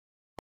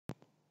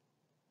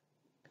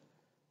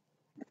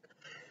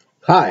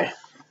Hi,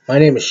 my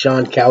name is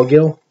Sean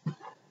Cowgill,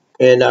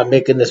 and I'm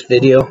making this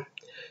video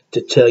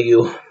to tell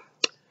you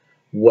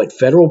what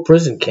federal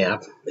prison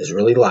camp is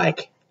really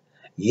like.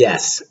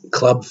 Yes,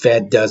 Club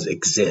Fed does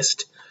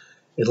exist,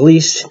 at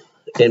least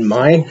in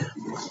my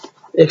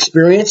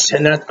experience,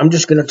 and I'm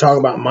just going to talk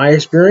about my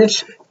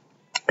experience.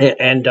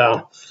 And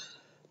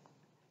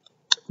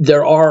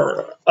there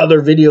are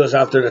other videos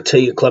out there that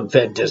tell you Club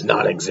Fed does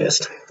not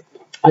exist.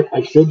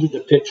 I showed you the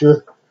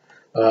picture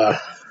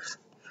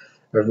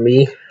of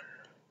me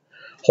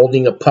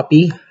holding a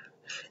puppy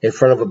in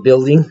front of a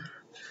building.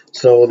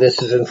 So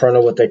this is in front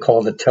of what they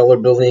call the Teller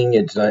building.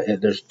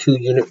 There's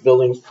 2-unit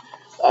buildings.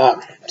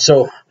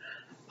 So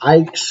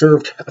I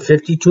served a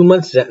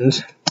 52-month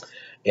sentence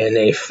in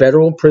a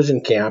federal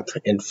prison camp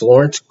in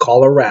Florence,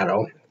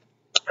 Colorado.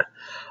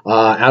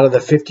 Out of the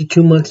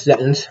 52-month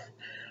sentence,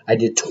 I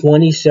did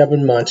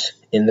 27 months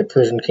in the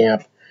prison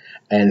camp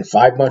and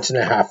 5 months in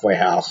a halfway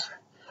house.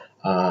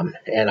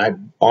 And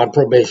I'm on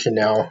probation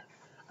now.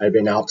 I've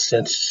been out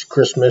since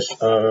Christmas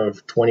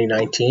of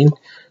 2019.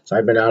 So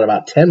I've been out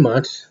about 10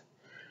 months.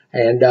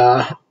 And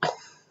I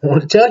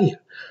want to tell you,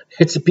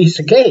 it's a piece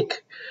of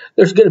cake.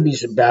 There's going to be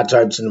some bad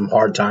times and some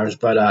hard times,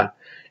 but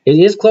it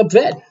is Club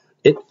Fed.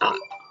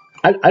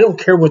 I don't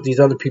care what these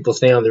other people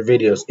say on their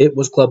videos. It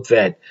was Club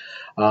Fed.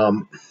 I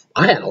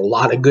had a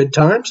lot of good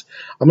times.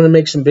 I'm going to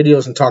make some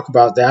videos and talk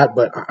about that,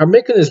 but I'm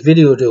making this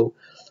video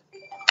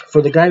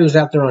for the guy who's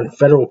out there on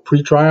federal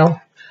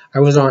pretrial. I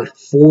was on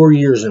 4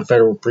 years in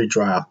federal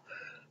pretrial.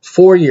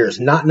 4 years,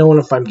 not knowing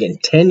if I'm getting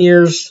 10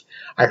 years.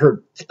 I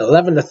heard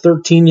 11 to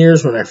 13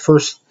 years when I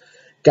first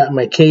got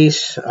my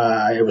case.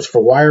 It was for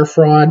wire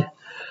fraud.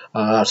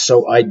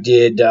 So I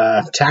did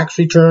tax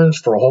returns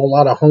for a whole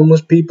lot of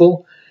homeless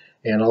people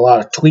and a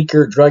lot of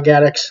tweaker drug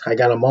addicts. I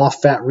got them all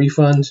fat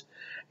refunds,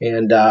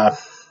 and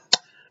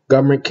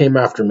government came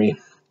after me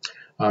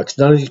because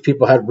none of these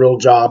people had real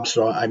jobs.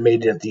 So I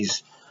made it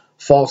these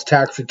false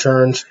tax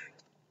returns,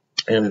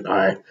 and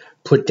I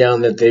put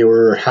down that they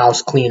were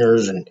house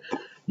cleaners and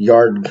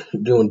yard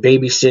doing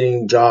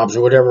babysitting jobs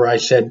or whatever. I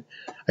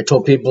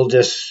told people,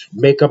 just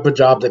make up a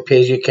job that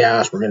pays you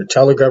cash. We're going to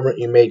tell the government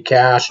you made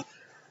cash.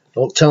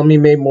 Don't tell me you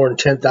made more than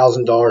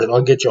 $10,000, and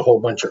I'll get you a whole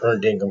bunch of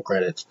earned income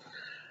credits.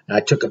 And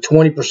I took a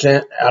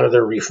 20% out of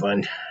their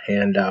refund,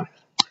 and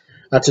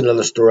that's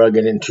another story I'll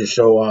get into.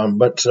 So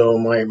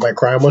my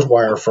crime was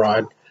wire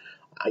fraud.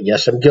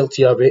 Yes, I'm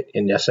guilty of it,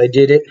 and yes, I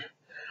did it.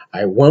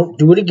 I won't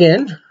do it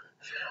again,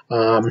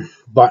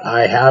 but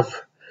I have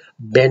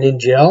been in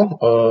jail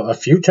a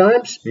few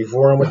times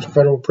before I went to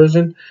federal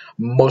prison.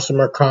 Most of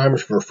my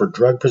crimes were for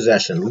drug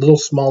possession, little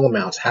small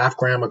amounts, half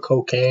gram of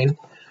cocaine,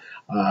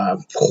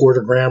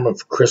 quarter gram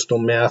of crystal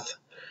meth.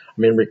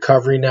 I'm in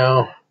recovery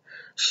now,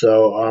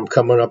 so I'm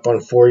coming up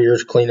on 4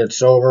 years clean and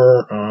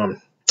sober.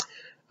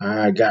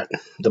 I got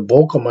the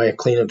bulk of my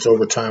clean and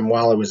sober time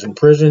while I was in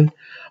prison.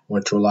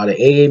 Went to a lot of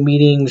AA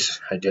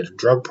meetings. I did a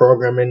drug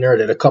program in there. I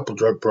did a couple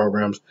drug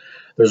programs.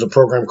 There's a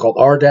program called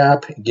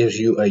RDAP. It gives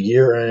you a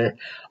year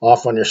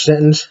off on your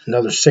sentence,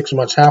 another 6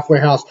 months halfway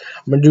house.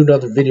 I'm going to do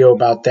another video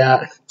about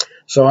that.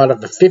 So out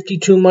of the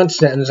 52-month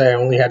sentence, I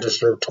only had to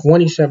serve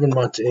 27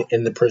 months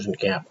in the prison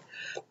camp.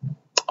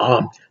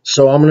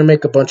 So I'm going to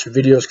make a bunch of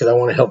videos because I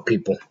want to help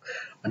people.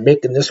 I'm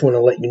making this one to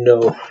let you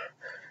know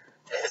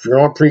if you're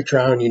on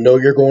pretrial and you know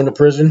you're going to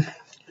prison,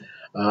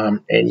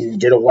 and you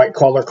did a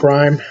white-collar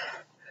crime,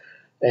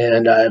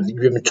 and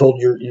you've been told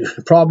you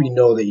probably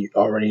know that you're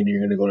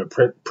going to go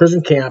to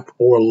prison camp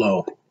or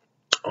low.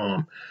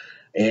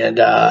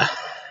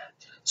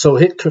 So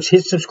hit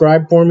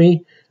subscribe for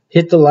me.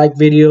 Hit the like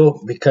video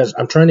because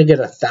I'm trying to get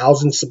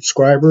 1,000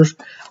 subscribers.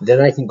 Then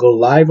I can go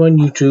live on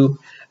YouTube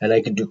and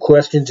I can do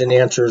questions and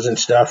answers and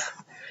stuff.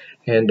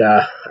 And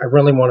I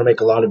really want to make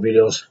a lot of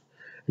videos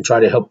and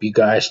try to help you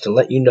guys to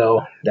let you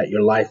know that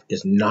your life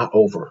is not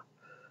over.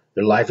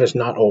 Your life is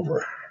not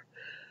over.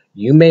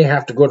 You may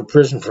have to go to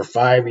prison for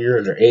 5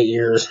 years or 8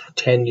 years,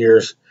 10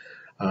 years.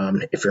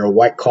 If you're a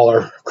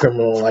white-collar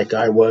criminal like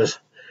I was,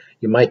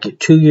 you might get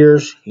 2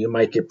 years. You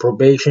might get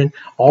probation.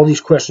 All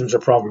these questions are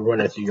probably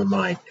running through your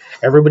mind.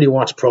 Everybody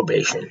wants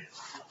probation.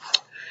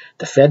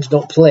 The feds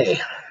don't play.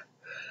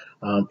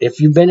 If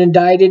you've been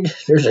indicted,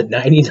 there's a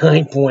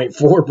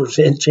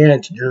 99.4%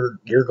 chance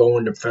you're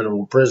going to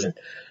federal prison.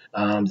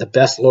 The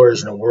best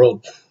lawyers in the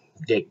world,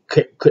 they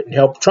couldn't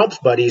help Trump's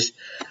buddies.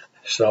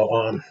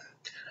 So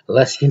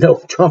unless you know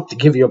Trump to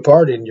give you a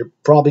pardon, you're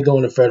probably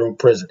going to federal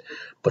prison.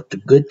 But the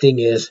good thing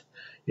is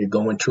you're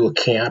going to a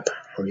camp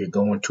or you're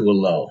going to a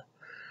low.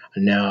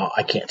 Now,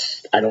 I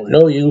don't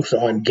know you, so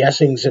I'm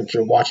guessing since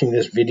you're watching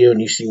this video and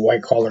you see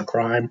white-collar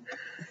crime,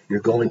 you're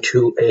going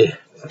to a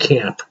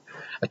camp.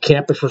 A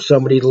camp is for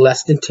somebody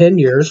less than 10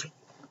 years.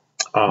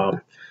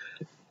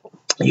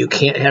 You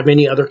can't have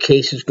any other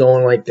cases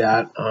going like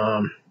that.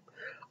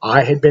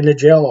 I had been to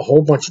jail a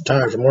whole bunch of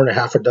times, more than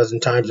half a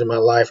dozen times in my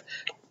life.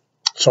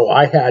 So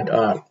I had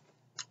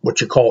what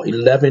you call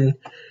 11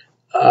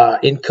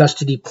 in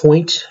custody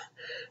points.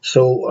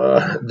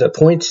 So the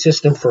point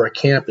system for a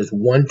camp is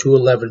 1 to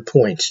 11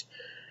 points.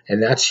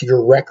 and that's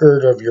your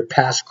record of your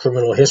past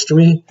criminal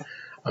history.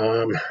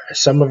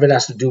 Some of it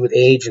has to do with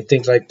age and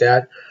things like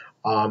that.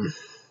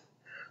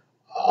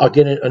 I'll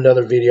get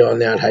another video on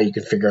that, how you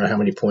can figure out how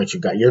many points you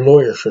got. Your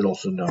lawyer should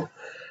also know.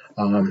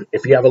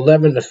 If you have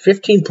 11 to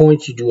 15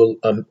 points, you do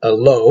a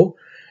low.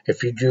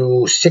 If you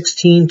do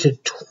 16 to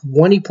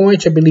 20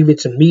 points, I believe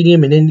it's a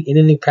medium, and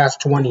anything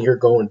past 20, you're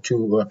going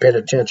to a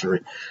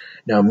penitentiary.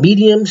 Now,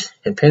 mediums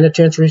and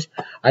penitentiaries,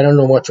 I don't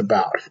know much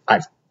about.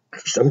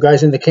 Some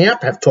guys in the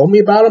camp have told me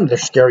about them. They're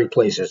scary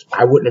places.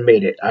 I wouldn't have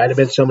made it. I'd have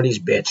been somebody's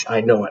bitch.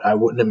 I know it. I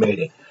wouldn't have made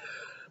it.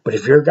 But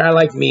if you're a guy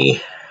like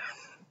me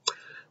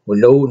with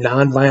no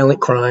nonviolent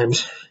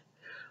crimes,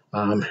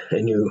 and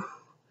you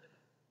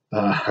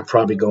are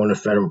probably going to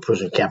federal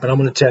prison camp. And I'm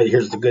going to tell you,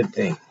 here's the good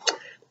thing.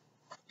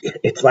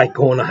 It's like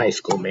going to high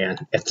school,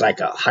 man. It's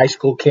like a high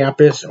school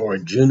campus or a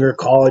junior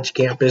college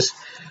campus.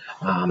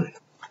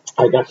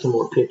 I got some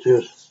more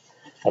pictures.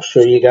 I'll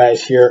show you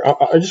guys here.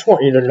 I just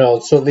want you to know.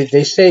 So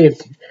they say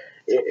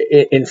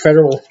in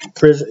federal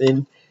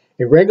prison,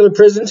 in regular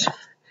prisons,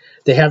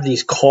 they have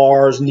these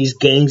cars and these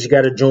gangs you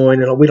got to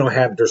join. And we don't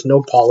have. There's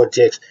no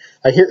politics.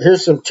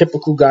 Here's some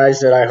typical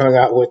guys that I hung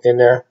out with in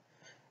there.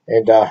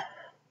 And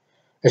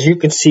as you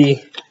can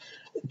see,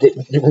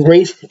 the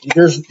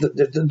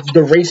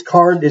race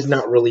card is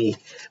not really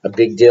a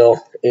big deal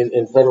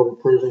in federal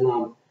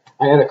prison.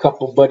 I had a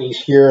couple buddies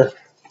here.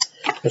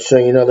 I'll show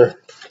you another.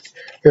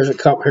 Here's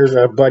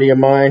a buddy of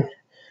mine.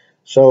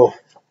 So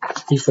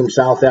he's from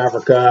South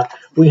Africa.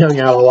 We hung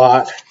out a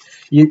lot.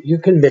 You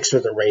can mix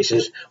with the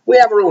races. We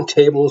have our own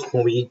tables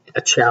when we eat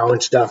a chow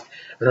and stuff,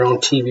 and our own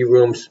TV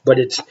rooms. But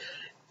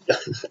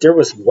there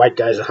was white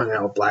guys that hung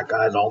out with black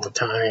guys all the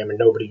time, and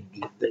nobody.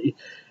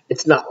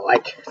 It's not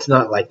like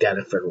that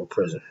in federal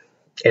prison,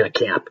 in a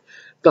camp.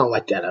 It's not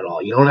like that at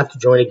all. You don't have to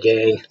join a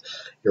gang.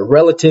 You're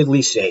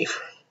relatively safe.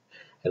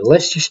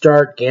 Unless you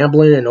start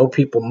gambling and owe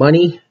people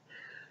money,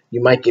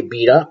 you might get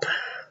beat up.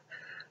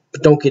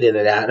 But don't get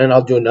into that, and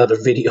I'll do another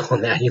video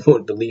on that. You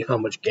won't believe how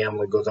much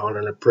gambling goes on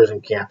in a prison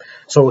camp.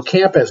 So a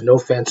camp has no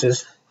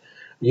fences.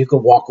 You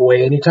can walk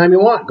away anytime you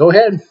want. Go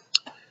ahead.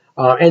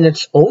 And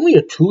it's only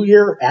a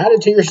 2-year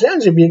added to your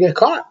sentence if you get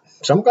caught.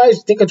 Some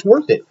guys think it's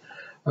worth it.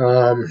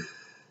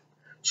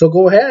 So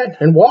go ahead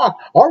and walk.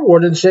 Our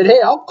warden said,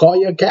 "Hey, I'll call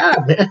you a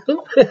cab, man."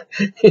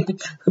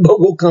 But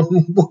we'll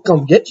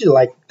come get you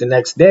like the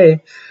next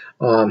day.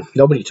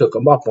 Nobody took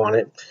him up on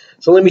it.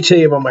 So let me tell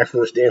you about my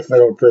first day in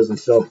federal prison.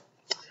 So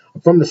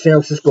I'm from the San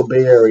Francisco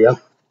Bay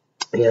Area,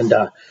 and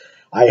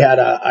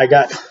I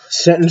got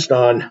sentenced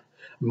on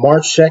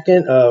March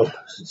 2nd of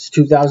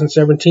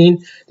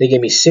 2017. They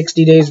gave me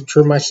 60 days to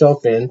turn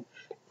myself in.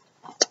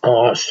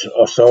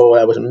 So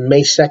that was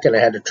May 2nd. I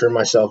had to turn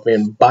myself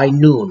in by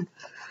noon.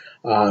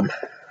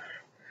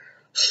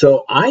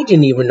 So I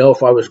didn't even know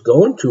if I was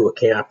going to a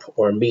camp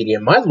or a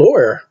medium. My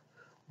lawyer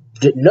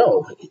didn't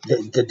know.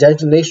 The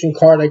designation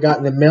card I got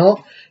in the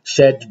mail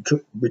said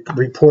to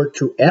report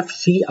to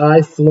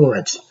FCI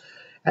Florence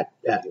at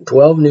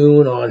 12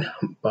 noon on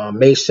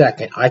May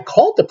 2nd. I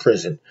called the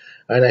prison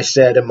and I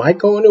said, "Am I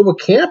going to a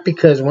camp?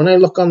 Because when I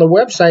look on the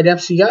website,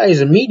 FCI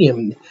is a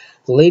medium."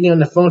 The lady on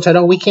the phone said,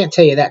 "Oh, we can't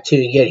tell you that till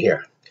you get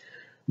here."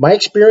 My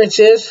experience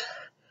is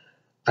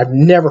I've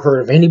never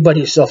heard of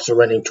anybody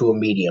self-surrendering to a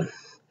medium.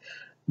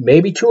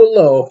 Maybe to a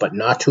low, but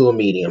not to a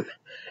medium.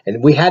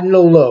 And we had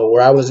no low.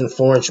 Where I was in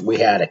Florence, we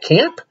had a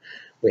camp,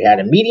 we had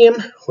a medium,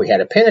 we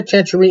had a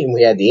penitentiary, and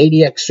we had the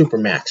ADX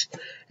Supermax.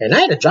 And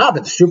I had a job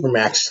at the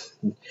Supermax.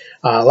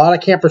 A lot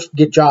of campers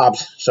get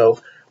jobs. So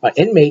an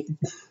inmate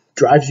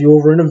drives you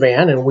over in a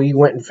van, and we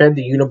went and fed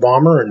the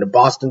Unabomber and the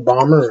Boston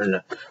Bomber and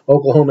the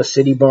Oklahoma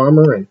City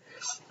Bomber, and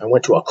I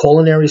went to a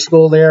culinary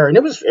school there, and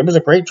it was a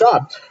great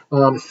job.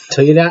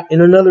 Tell you that in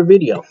another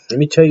video. Let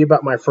me tell you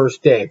about my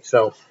first day.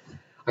 So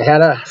I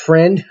had a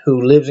friend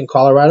who lives in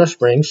Colorado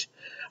Springs.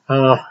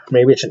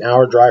 Maybe it's an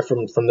hour drive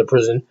from the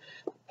prison.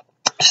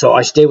 So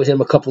I stayed with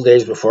him a couple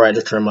days before I had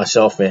to turn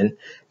myself in.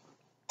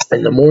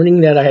 And the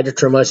morning that I had to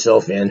turn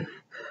myself in,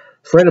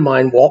 a friend of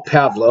mine, Walt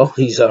Pavlo,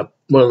 he's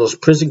one of those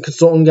prison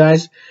consultant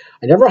guys.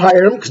 I never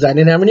hired him because I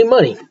didn't have any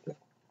money.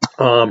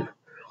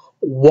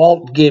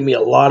 Walt gave me a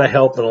lot of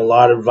help and a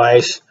lot of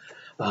advice.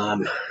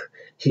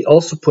 He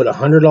also put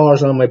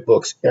 $100 on my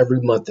books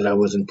every month that I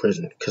was in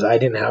prison because I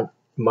didn't have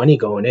money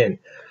going in.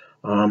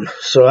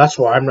 So that's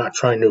why I'm not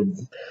trying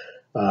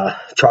to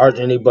charge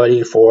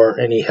anybody for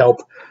any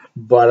help,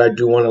 but I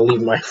do want to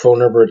leave my phone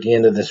number at the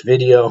end of this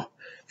video.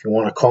 If you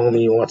want to call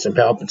me, you want some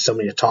help and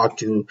somebody to talk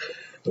to,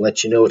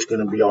 let you know it's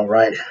going to be all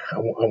right. I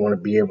want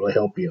to be able to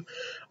help you.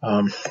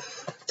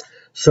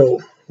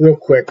 So real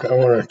quick, I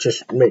want to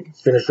just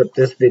finish up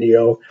this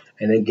video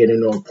and then get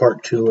into a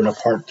part 2 and a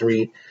part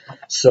 3.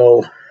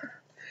 So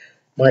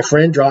my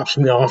friend drops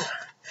me off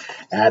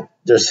at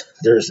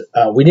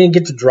we didn't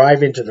get to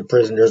drive into the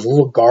prison. There's a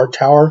little guard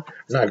tower,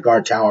 not a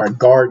guard tower, a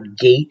guard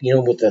gate,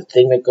 with the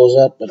thing that goes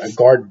up, but a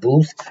guard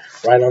booth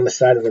right on the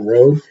side of the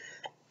road.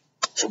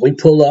 So we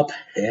pull up,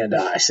 and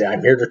I say,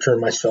 "I'm here to turn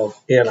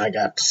myself in. I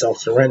got to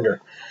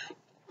self-surrender."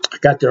 I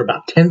got there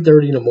about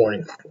 10:30 in the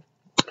morning.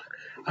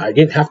 I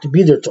didn't have to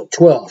be there till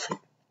 12.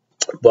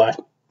 But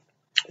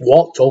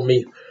Walt told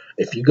me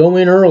if you go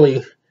in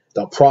early,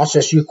 they'll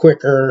process you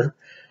quicker,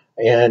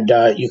 and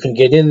you can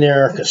get in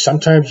there, because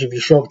sometimes if you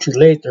show up too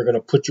late, they're going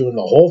to put you in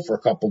the hole for a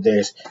couple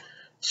days.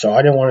 So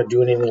I didn't want to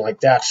do anything like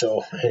that.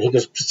 So, and he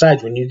goes,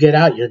 besides, when you get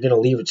out, you're going to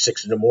leave at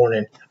 6 in the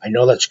morning. I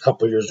know that's a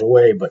couple years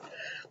away, but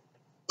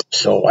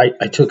so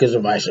I took his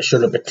advice. I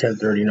showed up at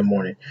 10:30 in the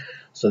morning.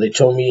 So they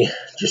told me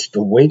just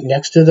to wait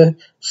next to the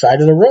side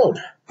of the road.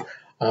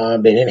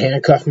 They didn't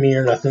handcuff me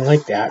or nothing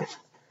like that.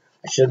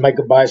 I said my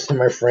goodbyes to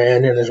my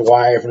friend and his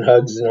wife and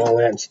hugs and all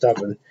that stuff,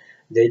 and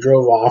they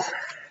drove off.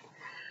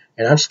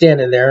 And I'm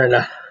standing there,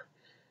 and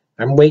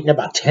I'm waiting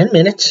about 10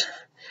 minutes,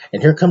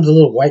 and here comes a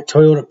little white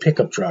Toyota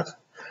pickup truck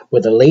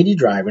with a lady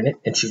driving it,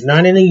 and she's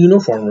not in a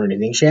uniform or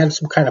anything. She had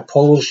some kind of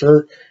polo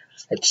shirt.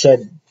 It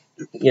said,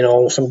 you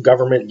know, some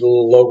government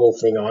little logo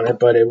thing on it,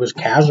 but it was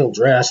casual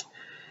dressed.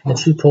 And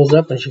she pulls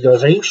up, and she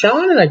goes, "Are you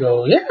Sean?" And I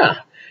go,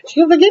 "Yeah."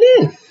 She goes, "Well, get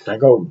in." I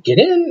go, "Get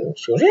in?"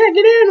 She goes, "Yeah,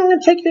 get in. I'm going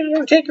to take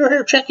you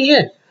here, check you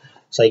in."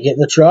 So I get in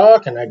the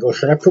truck, and I go,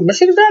 "Should I put my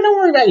seatbelt?" "Don't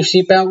worry about your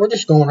seatbelt. We're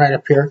just going right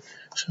up here."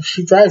 So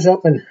she drives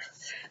up, and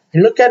I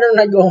look at her,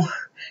 and I go,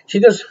 she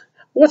goes,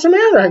 "What's the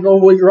matter?" I go,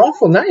 "Well, you're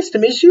awful nice to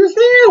me." She goes,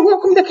 "Yeah,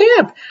 welcome to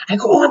camp." I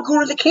go, "Oh, I'm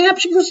going to the camp."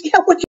 She goes,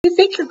 "Yeah, what do you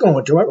think you're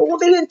going to?" I go, "Well,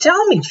 they didn't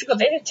tell me." She goes,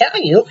 "They didn't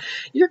tell you.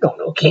 You're going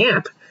to a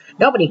camp.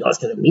 Nobody goes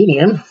to the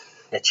medium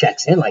that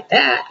checks in like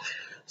that."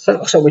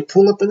 So we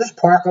pull up in this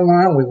parking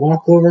lot, and we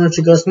walk over, and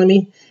she goes, "Let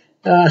me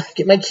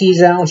get my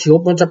keys out." And she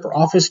opens up her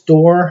office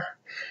door,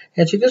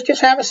 and she goes,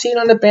 "Just have a seat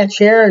on the bench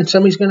here, and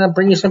somebody's going to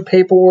bring you some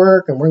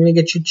paperwork, and we're going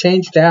to get you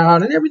changed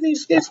out, and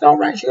everything's all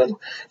right." She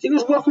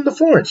goes, "Welcome to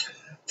Florence."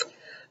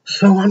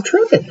 So I'm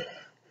tripping.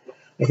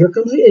 And here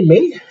comes the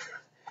inmate,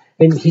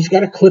 and he's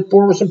got a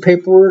clipboard with some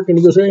paperwork, and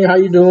he goes, "Hey, how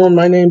you doing?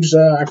 My name's,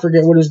 I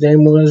forget what his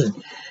name was."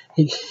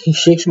 And he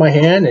shakes my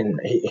hand,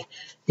 and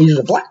he's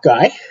a black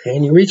guy,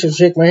 and he reaches to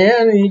shake my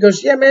hand, and he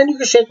goes, "Yeah, man, you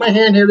can shake my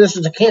hand here. This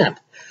is a camp."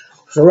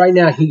 So right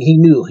now, he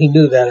knew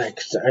that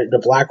the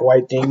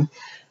black-white thing,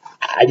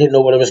 I didn't know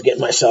what I was getting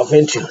myself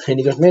into. And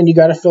he goes, "Man, you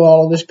got to fill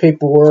all of this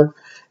paperwork."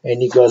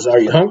 And he goes, "Are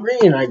you hungry?"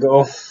 And I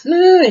go,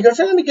 "Nah." He goes,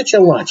 "Let me get you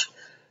lunch."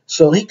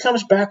 So he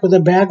comes back with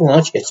a bag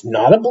lunch. It's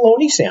not a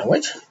bologna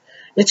sandwich.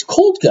 It's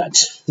cold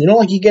cuts. You know,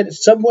 like you get at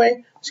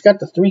Subway? It's got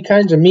the 3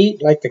 kinds of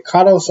meat, like the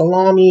cotto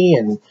salami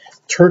and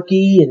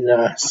turkey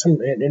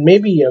and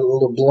maybe a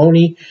little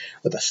bologna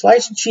with a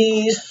slice of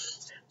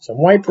cheese, some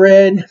white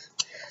bread,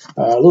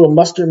 a little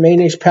mustard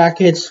mayonnaise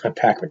packets, a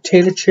pack of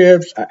potato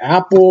chips, an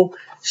apple,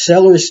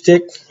 celery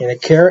stick, and a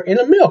carrot, and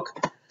a milk.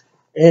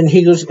 And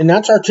he goes, "And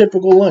that's our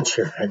typical lunch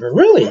here." I go,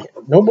 "Really?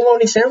 No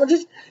bologna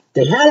sandwiches?"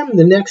 They had them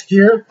the next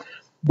year,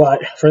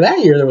 but for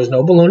that year, there was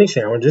no bologna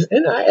sandwiches.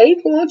 And I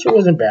ate the lunch. It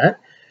wasn't bad.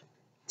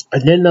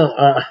 And then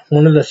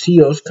one of the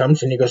CEOs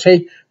comes, and he goes,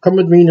 "Hey, come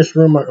with me in this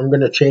room. I'm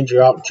going to change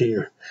you out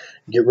until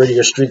get rid of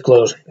your street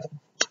clothes."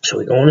 So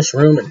we go in this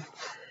room, and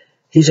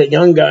he's a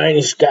young guy, and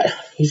he's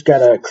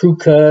got a crew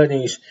cut,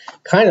 and he's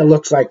kind of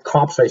looks like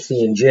cops I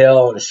see in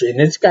jail. And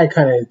this guy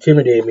kind of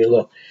intimidated me a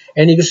little.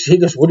 And he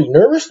goes, "What, are you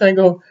nervous?" And I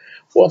go,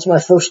 "Well, it's my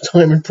first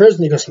time in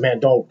prison." He goes, "Man,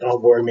 don't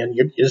worry, man.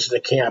 This is a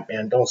camp,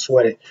 man. Don't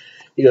sweat it."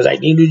 He goes, "I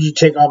need you to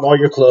take off all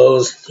your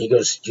clothes." He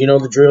goes, "Do you know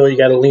the drill? You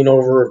got to lean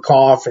over and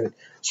cough and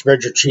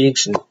spread your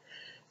cheeks." And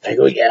I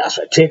go, "Yeah."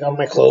 So I take off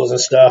my clothes and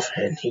stuff.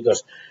 And he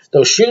goes,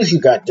 "Those shoes you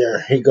got there,"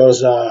 he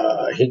goes,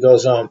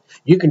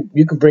 "You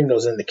can bring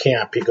those in the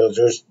camp." He goes,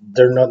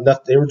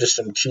 they were just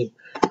some cheap,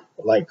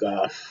 like,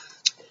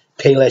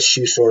 Payless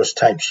shoe stores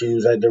type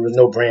shoes. There was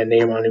no brand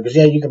name on it. He goes,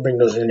 "Yeah, you can bring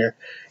those in there."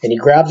 And he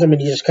grabs them,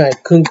 and he just kind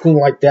of kung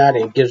like that,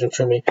 and he gives them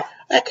to me.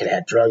 I could have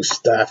had drugs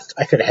stuffed.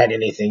 I could have had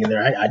anything in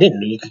there. I didn't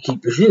know you could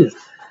keep your shoes.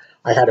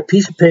 I had a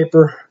piece of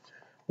paper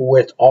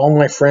with all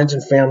my friends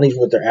and families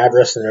with their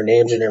address and their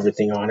names and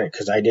everything on it,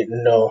 because I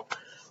didn't know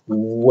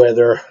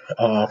whether,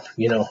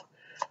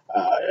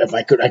 if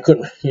I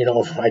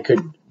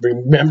could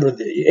remember.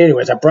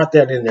 Anyways, I brought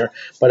that in there,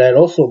 but I'd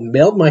also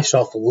mailed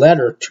myself a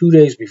letter 2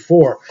 days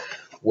before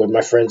with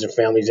my friends and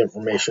family's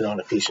information on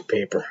a piece of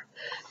paper,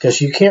 because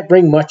you can't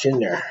bring much in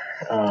there.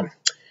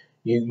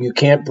 You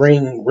can't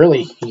bring,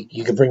 really,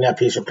 you can bring that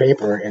piece of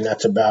paper, and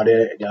that's about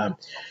it.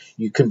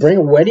 You can bring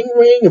a wedding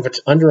ring if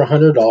it's under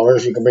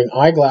 $100. You can bring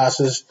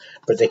eyeglasses,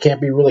 but they can't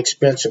be really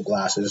expensive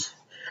glasses.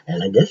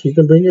 And I guess you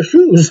can bring your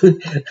shoes.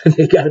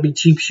 They got to be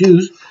cheap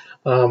shoes.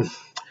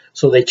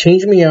 So they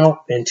changed me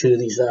out into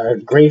these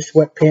gray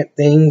sweatpant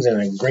things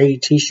and a gray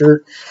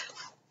T-shirt,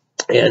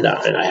 and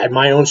I had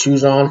my own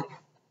shoes on.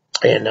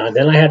 And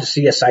then I had to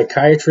see a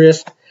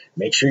psychiatrist.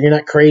 Make sure you're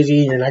not crazy.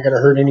 You're not going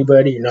to hurt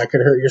anybody. You're not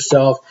going to hurt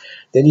yourself.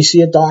 Then you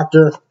see a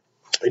doctor.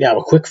 You have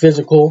a quick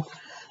physical.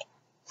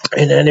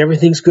 And then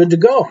everything's good to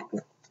go.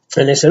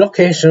 And they said,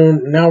 "Okay, so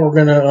now we're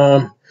going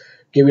to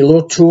give you a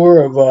little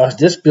tour of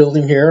this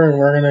building here, and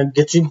we're going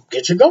to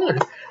get you going."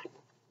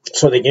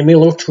 So they gave me a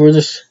little tour of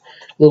this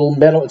little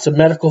it's a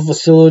medical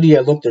facility.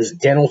 I looked, there's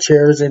dental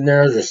chairs in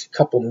there. There's a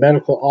couple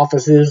medical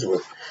offices.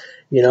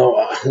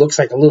 Looks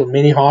like a little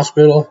mini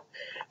hospital.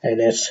 And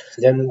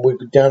then we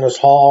go down this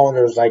hall, and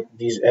there's like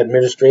these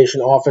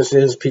administration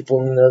offices,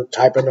 people in there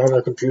typing on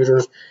their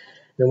computers.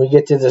 Then we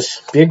get to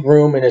this big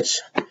room, and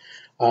it's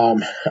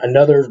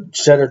another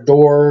set of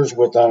doors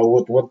with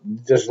what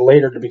this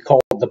later to be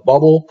called the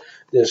bubble,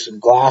 this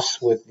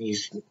glass with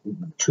these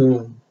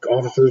 2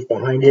 officers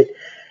behind it.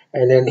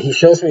 And then he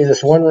shows me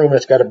this one room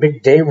that's got a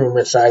big day room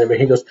inside of it.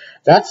 He goes,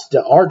 "That's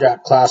the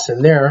RDAP class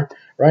in there.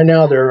 Right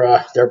now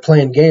they're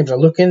playing games." I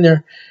look in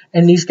there,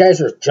 and these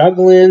guys are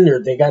juggling.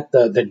 They got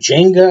the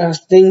Jenga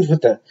things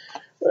with the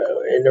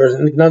and there was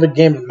another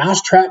game,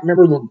 Mousetrap.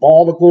 Remember the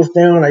ball that goes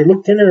down? I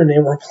looked in there, and they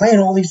were playing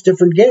all these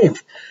different games.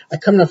 I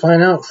come to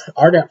find out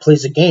RDAP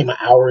plays a game an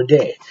hour a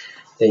day.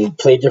 They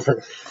play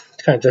different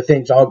kinds of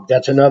things.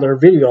 That's another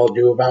video I'll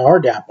do about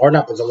RDAP.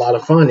 RDAP was a lot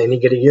of fun, and you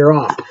get a year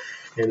off.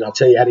 And I'll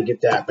tell you how to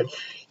get that. But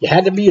you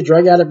had to be a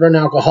drug addict or an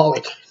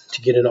alcoholic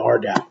to get into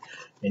RDAP.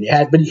 And you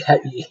had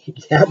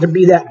to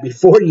be that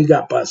before you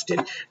got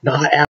busted,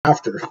 not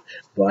after.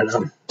 But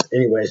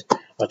anyways,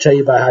 I'll tell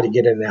you about how to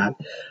get in that.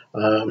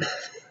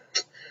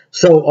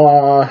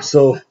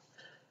 So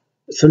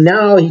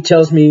now he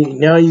tells me,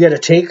 now you got to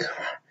take.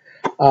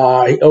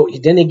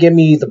 Then they give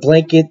me the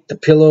blanket, the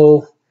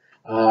pillow.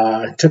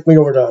 Took me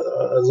over to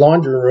a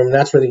laundry room.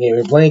 That's where they gave me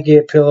a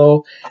blanket,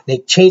 pillow. They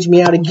changed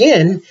me out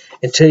again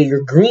until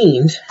you're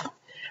greens.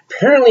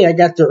 Apparently, I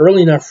got there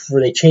early enough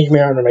where they changed me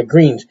out into my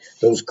greens.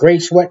 Those gray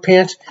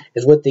sweatpants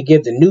is what they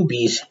give the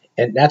newbies,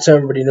 and that's how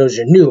everybody knows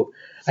you're new.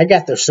 I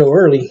got there so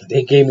early,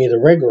 they gave me the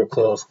regular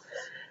clothes.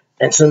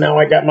 And so now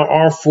I got my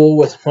arm full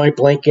with my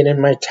blanket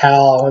and my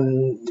towel,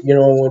 and,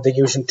 they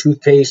give me some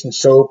toothpaste and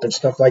soap and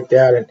stuff like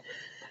that.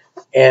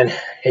 And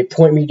they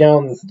point me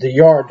down the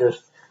yard.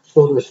 There's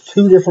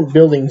 2 different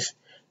buildings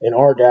in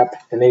RDAP,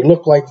 and they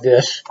look like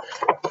this.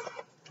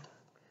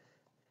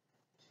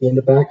 In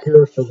the back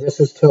here, so this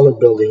is Teller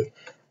Building.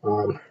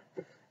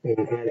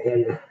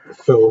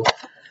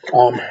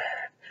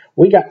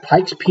 We got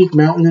Pikes Peak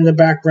Mountain in the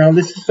background.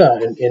 This is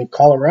in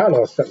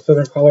Colorado,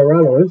 southern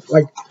Colorado. It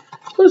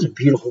was a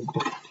beautiful,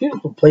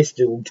 beautiful place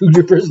to do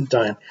your prison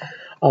time.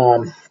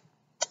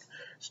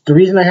 The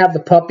reason I have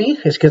the puppy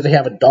is because they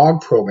have a dog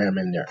program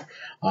in there.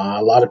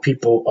 A lot of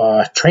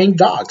people train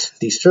dogs,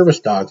 these service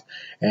dogs,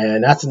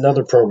 and that's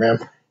another program.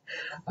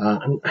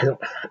 I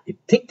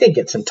think they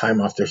get some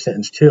time off their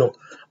sentence too,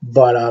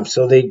 but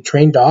so they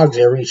train dogs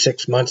every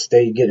 6 months.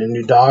 They get a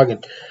new dog,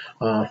 and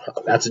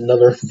that's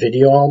another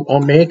video I'll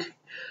make.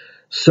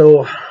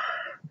 So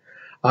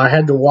I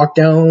had to walk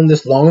down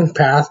this long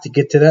path to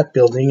get to that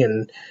building,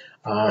 and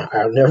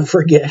I'll never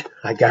forget.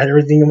 I got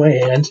everything in my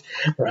hands,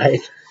 right?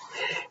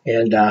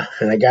 And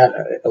I got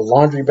a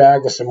laundry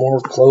bag with some more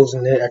clothes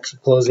in it, extra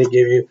clothes they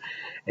give you.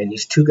 And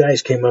these 2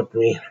 guys came up to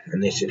me,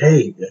 and they said,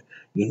 "Hey,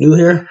 you new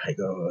here?" I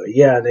go,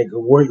 "Yeah." And they go,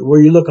 where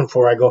are you looking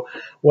for?" I go,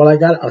 "Well,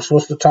 I'm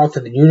supposed to talk to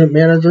the unit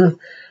manager,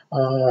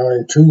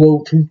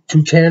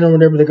 210 or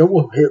whatever." They go,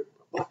 "Well, here,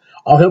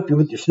 I'll help you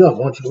with your stuff.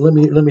 Why don't you let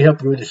me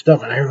help you with your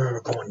stuff?" And I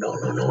remember going,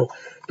 no,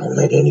 don't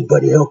let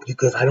anybody help you,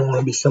 because I don't want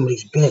to be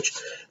somebody's bitch.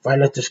 If I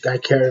let this guy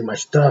carry my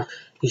stuff,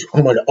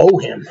 I'm going to owe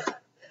him.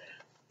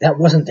 That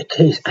wasn't the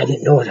case. I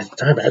didn't know it at the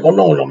time. But I go,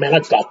 no, man, I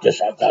got this,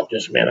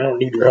 man. I don't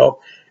need your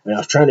help. And I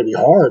was trying to be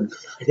hard.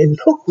 I didn't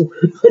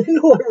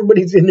know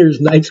everybody's in there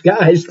is nice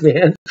guys,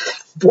 man.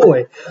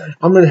 Boy,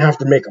 I'm going to have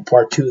to make a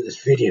part 2 of this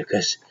video,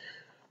 because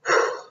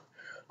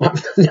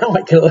now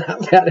I can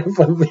laugh at it,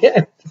 but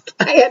man,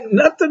 I had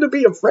nothing to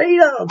be afraid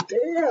of.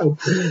 Damn.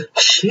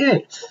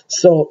 Shit.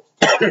 So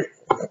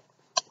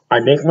I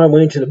make my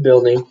way to the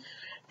building,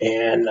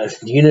 and the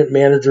unit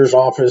manager's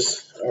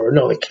office,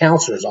 the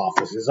counselor's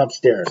office is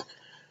upstairs.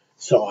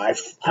 So I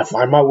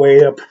find my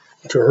way up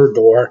to her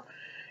door,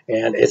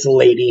 and it's a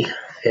lady.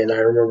 And I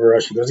remember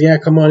she goes, "Yeah,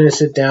 come on in,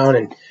 sit down."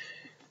 And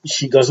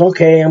she goes,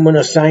 "Okay, I'm going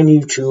to assign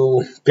you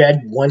to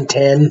bed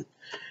 110.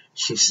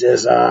 She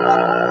says,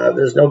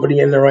 "There's nobody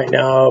in there right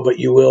now, but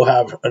you will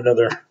have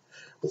another.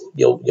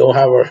 You'll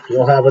have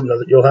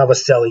a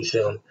cellie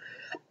soon."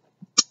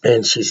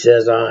 And she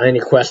says, "Any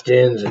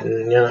questions?"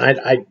 And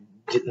I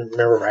didn't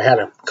remember if I had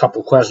a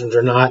couple questions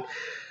or not.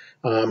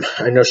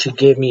 I know she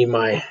gave me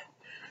my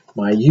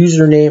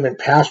username and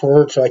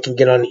password so I can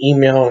get on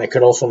email, and I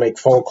could also make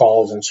phone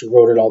calls. And she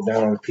wrote it all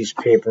down on a piece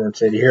of paper and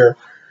said, "Here."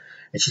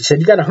 And she said,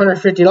 "You got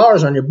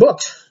 $150 on your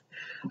books."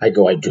 I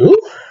go, "I do?"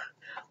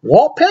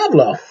 Walt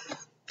Pablo.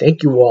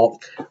 Thank you,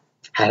 Walt.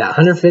 Had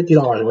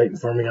 $150 waiting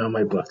for me on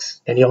my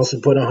books. And he also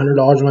put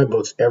 $100 on my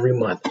books every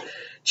month.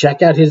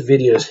 Check out his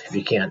videos if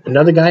you can.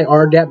 Another guy,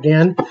 RDAP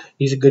Dan,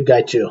 he's a good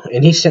guy too.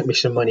 And he sent me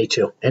some money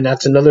too. And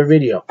that's another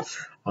video.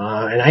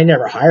 And I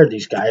never hired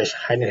these guys.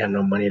 I didn't have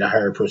no money to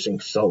hire a prison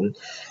consultant.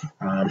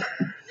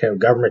 The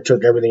government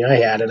took everything I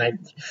had, and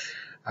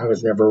I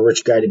was never a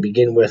rich guy to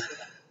begin with.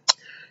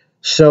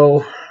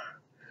 So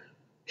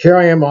here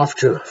I am off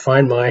to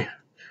find my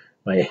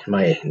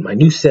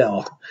new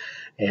cell.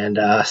 And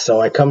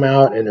so I come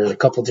out, and there's a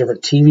couple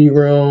different TV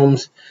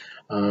rooms.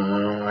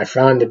 I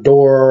found the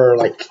door,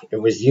 like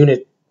it was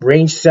unit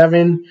range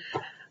 7,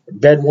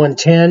 bed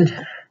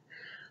 110.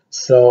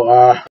 So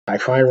I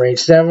find range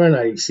 7.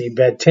 I see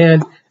bed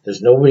 10.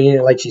 There's nobody in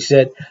it, like she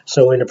said.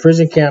 So in a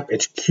prison camp,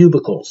 it's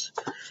cubicles.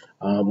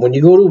 When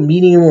you go to a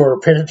medium or a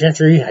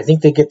penitentiary, I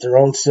think they get their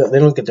own cell. They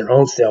don't get their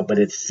own cell, but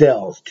it's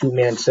cells,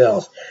 2-man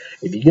cells.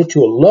 If you get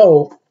to a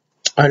low,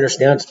 I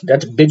understand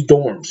that's big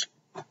dorms,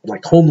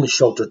 like homeless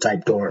shelter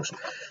type dorms.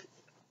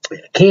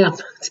 Camp,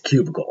 it's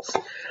cubicles,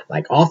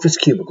 like office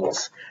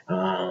cubicles.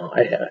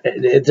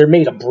 They're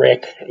made of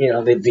brick. You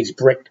know, these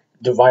brick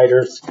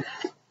dividers.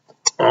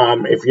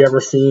 If you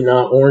ever seen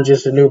Orange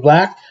is the New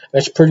Black,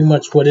 that's pretty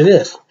much what it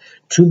is.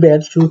 2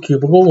 beds, 2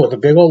 cubicle with a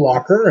big old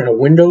locker and a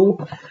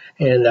window.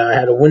 And I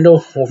had a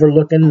window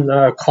overlooking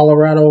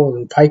Colorado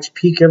and Pikes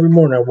Peak every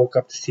morning. I woke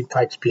up to see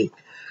Pikes Peak.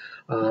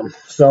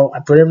 So I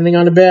put everything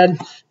on the bed.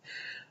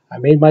 I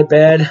made my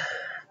bed.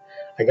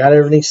 I got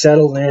everything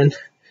settled in.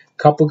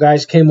 A couple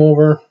guys came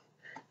over,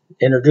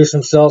 introduced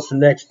themselves from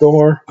next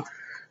door.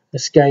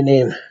 This guy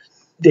named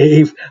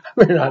Dave,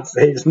 I may not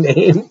say his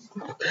name.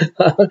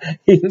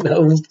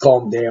 Let's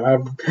call him Dave. I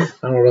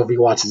don't know if he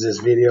watches this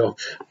video.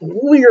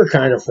 We are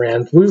kind of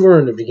friends. We were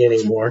in the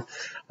beginning more.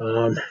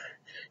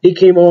 He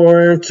came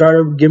over and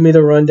started giving me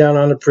the rundown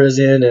on the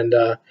prison,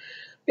 and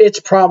it's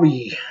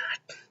probably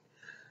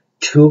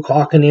 2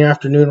 o'clock in the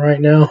afternoon right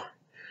now.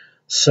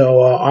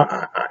 So,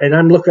 and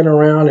I'm looking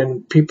around,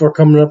 and people are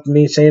coming up to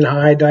me saying,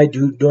 hi, do I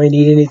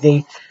need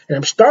anything? And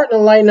I'm starting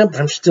to lighten up, but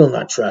I'm still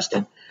not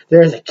trusting.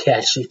 There's a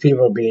catch. These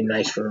people are being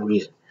nice for a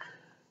reason.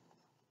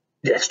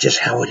 That's just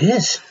how it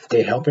is.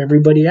 They help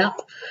everybody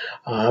out.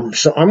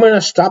 So I'm going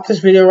to stop this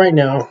video right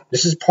now.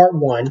 This is part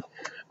 1.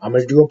 I'm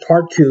going to do a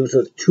part 2. So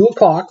it's 2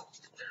 o'clock,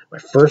 my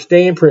first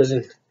day in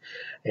prison.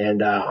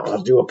 And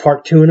I'll do a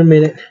part 2 in a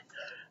minute.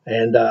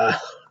 And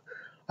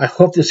I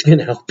hope this is going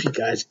to help you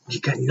guys. You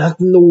got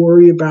nothing to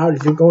worry about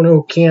if you're going to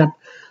a camp.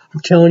 I'm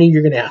telling you,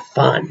 you're going to have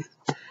fun.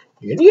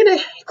 You're going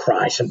to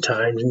cry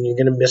sometimes, and you're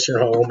going to miss your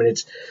home. And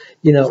it's,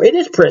 you know, it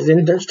is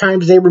prison. There's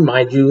times they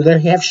remind you. They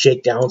have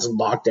shakedowns and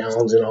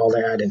lockdowns and all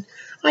that. And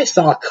I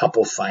saw a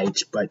couple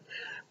fights, but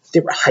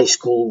they were high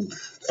school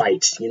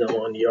fights, you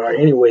know, on the yard.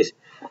 Anyways,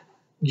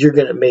 you're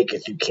going to make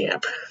it through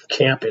camp.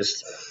 Camp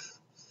is,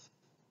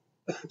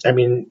 I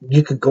mean,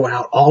 you could go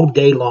out all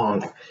day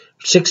long.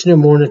 6 in the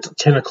morning to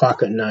 10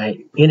 o'clock at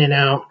night, in and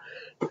out,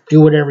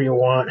 do whatever you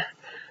want.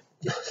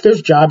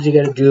 There's jobs you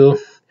got to do.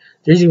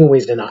 There's even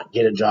ways to not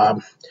get a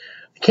job.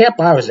 The camp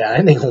I was at,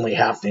 I think only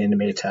half the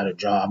inmates had a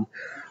job.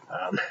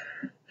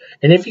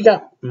 And if you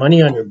got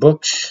money on your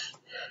books,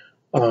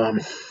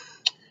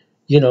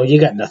 you know, you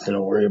got nothing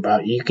to worry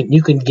about. You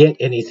can get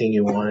anything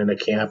you want in a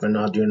camp, and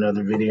I'll do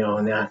another video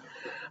on that.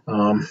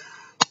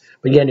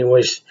 But yeah,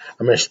 anyways,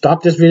 I'm going to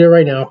stop this video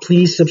right now.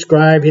 Please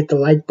subscribe, hit the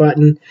like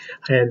button,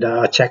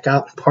 and check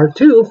out part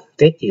 2.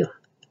 Thank you.